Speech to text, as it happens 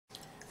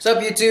What's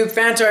up, YouTube?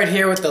 Fantard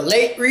here with the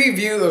late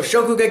review of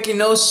Shokugeki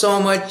no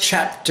Soma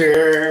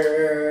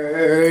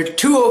chapter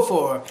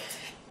 204.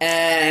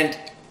 And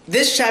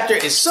this chapter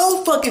is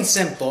so fucking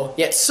simple,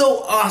 yet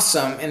so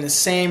awesome in the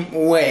same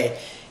way.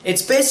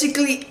 It's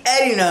basically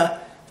Erina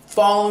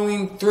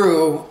following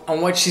through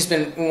on what she's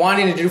been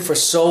wanting to do for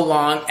so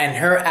long, and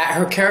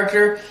her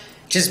character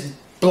just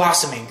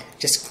blossoming,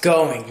 just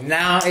going.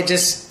 Now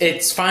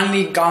it's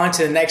finally gone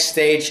to the next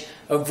stage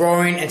of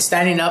growing and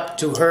standing up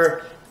to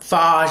her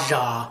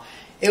Faja.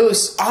 It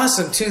was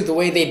awesome too, the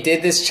way they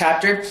did this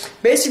chapter.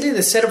 Basically,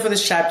 the setup for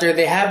this chapter,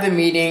 they have the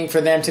meeting for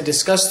them to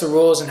discuss the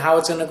rules and how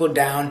it's going to go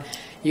down.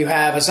 You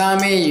have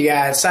Asami, you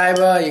got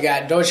Saiba, you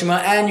got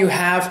Dojima, and you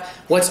have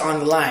what's on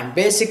the line.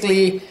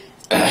 Basically,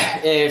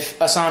 if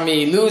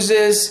Asami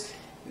loses,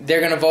 they're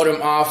going to vote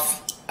him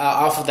off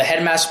of the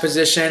headmaster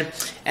position.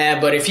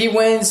 But if he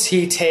wins,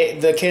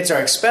 the kids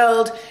are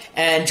expelled,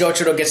 and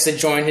Jotaro gets to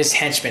join his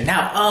henchmen.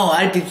 Now,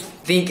 I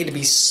think it'd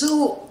be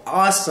so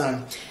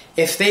awesome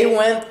if they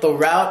went the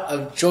route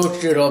of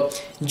Jotaro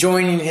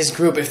joining his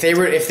group. If they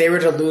were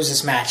to lose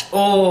this match,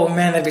 oh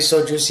man, that'd be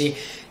so juicy.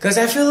 Because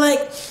I feel like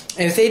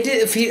if they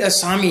did defeat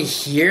Asami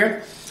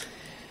here,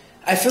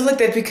 I feel like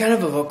that'd be kind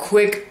of a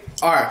quick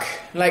arc.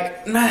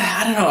 Like,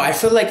 I don't know. I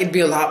feel like it'd be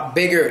a lot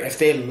bigger if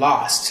they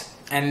lost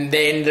and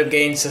they ended up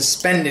getting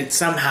suspended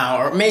somehow.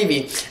 Or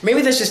maybe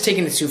that's just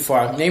taking it too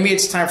far. Maybe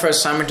it's time for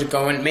Asami to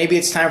go in. Maybe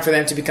it's time for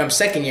them to become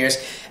second years,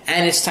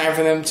 and it's time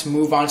for them to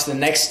move on to the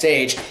next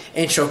stage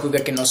in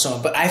Shokugeki no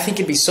Soma. But I think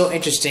it'd be so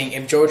interesting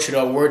if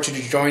Jotaro were to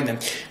join them,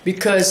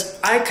 because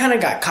I kind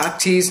of got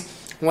cock-teased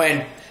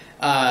when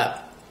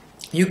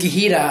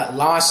Yukihira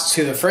lost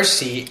to the first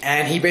seed,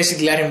 and he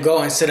basically let him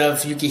go instead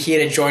of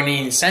Yukihira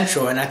joining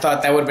Central, and I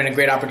thought that would have been a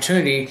great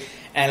opportunity,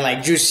 and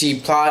like juicy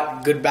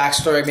plot, good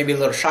backstory, maybe a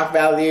little shock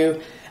value.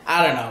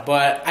 I don't know,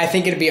 but I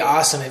think it'd be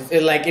awesome.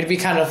 It'd be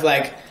kind of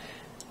like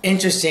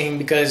interesting,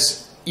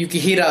 because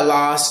Yukihira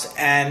lost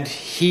and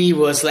he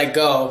was let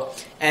go,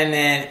 and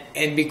then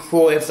it'd be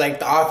cool if like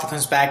the author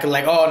comes back and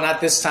like, oh,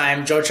 not this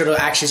time, Jotaro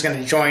actually is going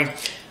to join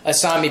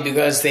Asami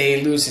because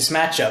they lose this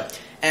matchup.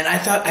 And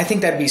I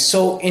think that'd be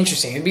so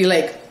interesting. It'd be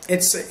like,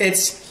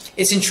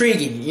 it's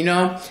intriguing, you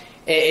know.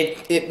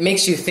 It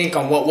makes you think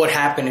on what would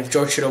happen if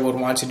Jotaro would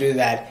want to do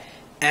that,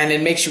 and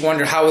it makes you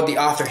wonder how would the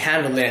author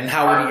handle it, and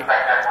how would he.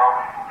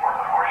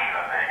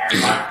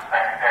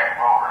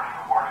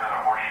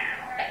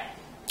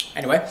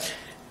 Anyway,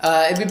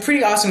 it'd be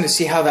pretty awesome to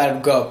see how that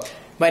would go.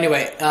 But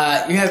anyway,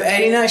 you have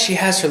Erina. She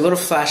has her little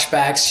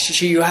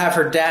flashbacks. You have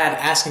her dad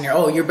asking her,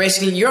 "Oh, you're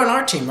on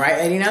our team, right,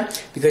 Erina?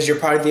 Because you're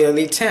part of the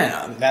Elite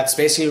 10. That's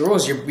basically the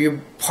rules. You're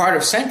part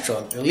of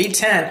Central. The Elite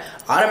 10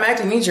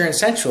 automatically means you're in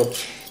Central."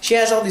 She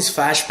has all these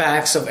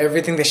flashbacks of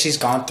everything that she's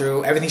gone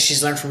through, everything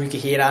she's learned from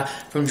Yukihira,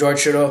 from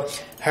Jotaro,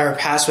 her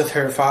past with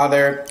her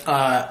father,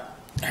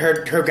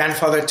 her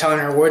grandfather telling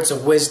her words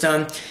of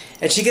wisdom.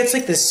 And she gets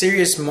like this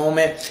serious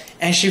moment,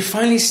 and she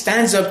finally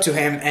stands up to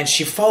him, and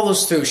she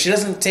follows through. She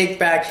doesn't take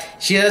back.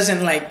 She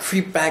doesn't like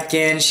creep back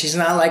in. She's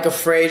not like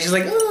afraid. She's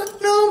like, oh,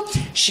 no.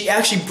 She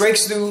actually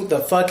breaks through the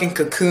fucking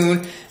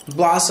cocoon,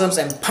 blossoms,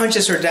 and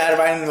punches her dad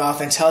right in the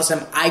mouth and tells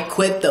him, I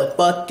quit the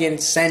fucking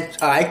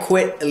I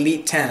quit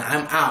Elite 10.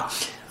 I'm out.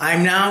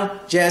 I'm now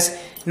just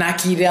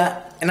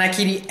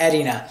Nakiri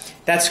Erina.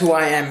 That's who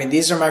I am, and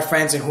these are my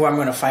friends and who I'm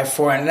going to fight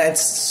for. And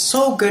it's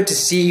so good to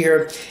see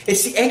her.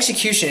 It's the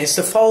execution, it's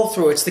the follow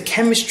through, it's the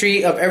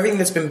chemistry of everything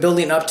that's been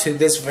building up to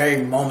this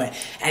very moment,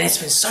 and it's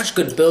been such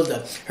good build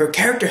up. Her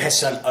character has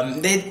done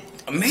an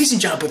amazing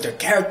job with her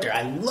character.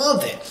 I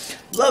love it.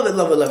 Love it.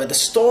 The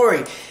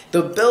story,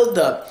 the build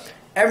up,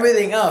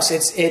 everything else.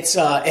 It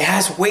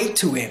has weight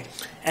to it.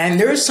 And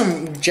there is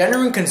some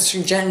genuine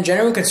concern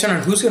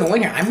on who's going to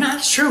win here. I'm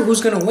not sure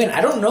who's going to win.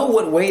 I don't know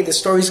what way the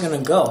story's going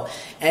to go.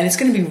 And it's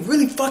going to be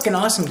really fucking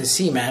awesome to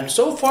see, man.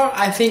 So far,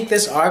 I think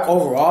this arc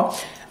overall,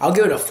 I'll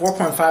give it a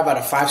 4.5 out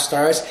of 5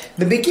 stars.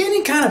 The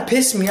beginning kind of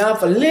pissed me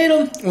off a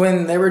little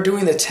when they were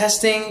doing the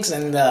testings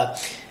and the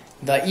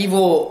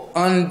evil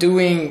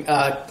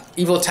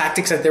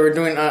tactics that they were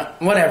doing.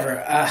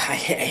 Whatever. I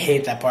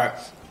hate that part.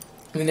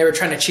 I mean, they were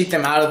trying to cheat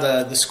them out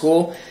of the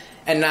school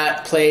and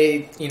not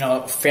play,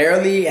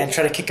 fairly, and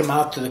try to kick him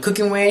out through the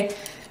cooking way.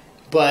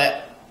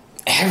 But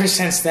ever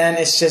since then,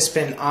 it's just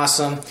been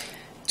awesome.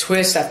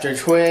 Twist after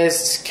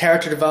twist,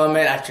 character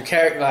development after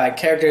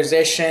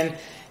characterization,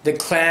 the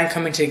clan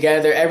coming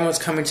together, everyone's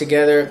coming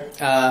together.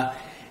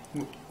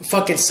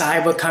 Fucking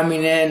Saiba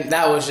coming in,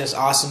 that was just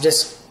awesome,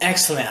 just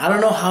excellent. I don't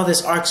know how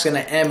this arc's gonna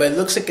end, but it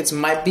looks like it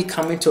might be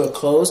coming to a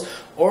close,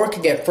 or it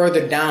could get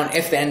further down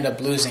if they end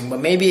up losing. But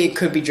maybe it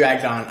could be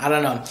dragged on. I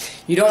don't know.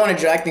 You don't want to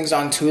drag things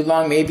on too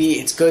long. Maybe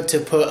it's good to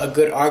put a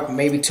good arc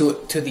maybe to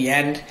the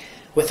end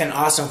with an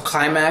awesome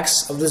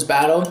climax of this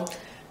battle.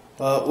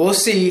 But we'll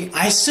see.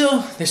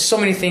 There's so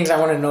many things I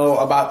want to know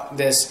about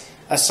this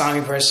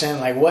Asami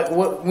person. Like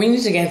what we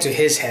need to get into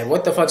his head.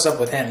 What the fuck's up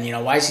with him?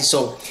 Why is he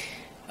so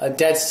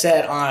dead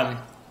set on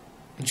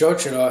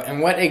Jotaro,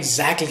 and what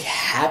exactly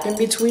happened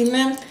between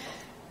them?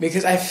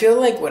 Because I feel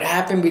like what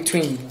happened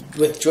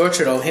with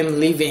Jotaro, him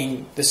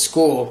leaving the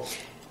school,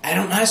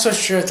 I'm not so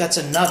sure if that's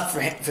enough for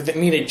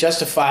me to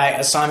justify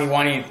Asami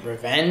wanting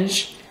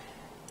revenge.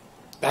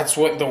 That's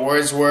what the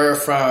words were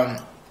from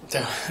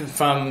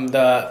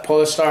the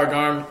Polar Star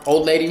dorm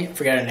old lady. I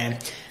forget her name.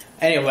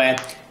 Anyway,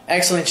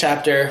 excellent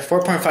chapter.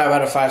 4.5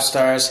 out of 5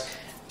 stars.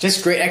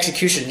 Just great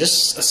execution.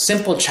 Just a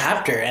simple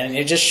chapter, and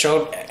it just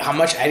showed how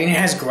much Erina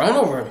has grown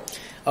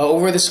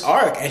over this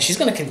arc, and she's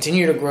going to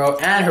continue to grow,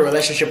 and her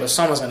relationship with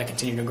Soma is going to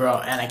continue to grow,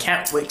 and I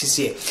can't wait to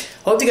see it.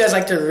 Hope you guys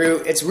liked the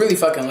review. It's really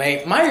fucking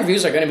late. My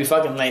reviews are going to be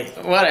fucking late.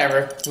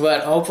 Whatever.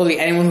 But hopefully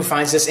anyone who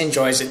finds this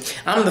enjoys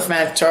it. I'm the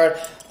Fan Chart.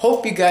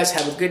 Hope you guys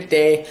have a good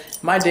day.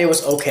 My day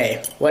was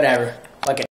okay. Whatever. Fuck it.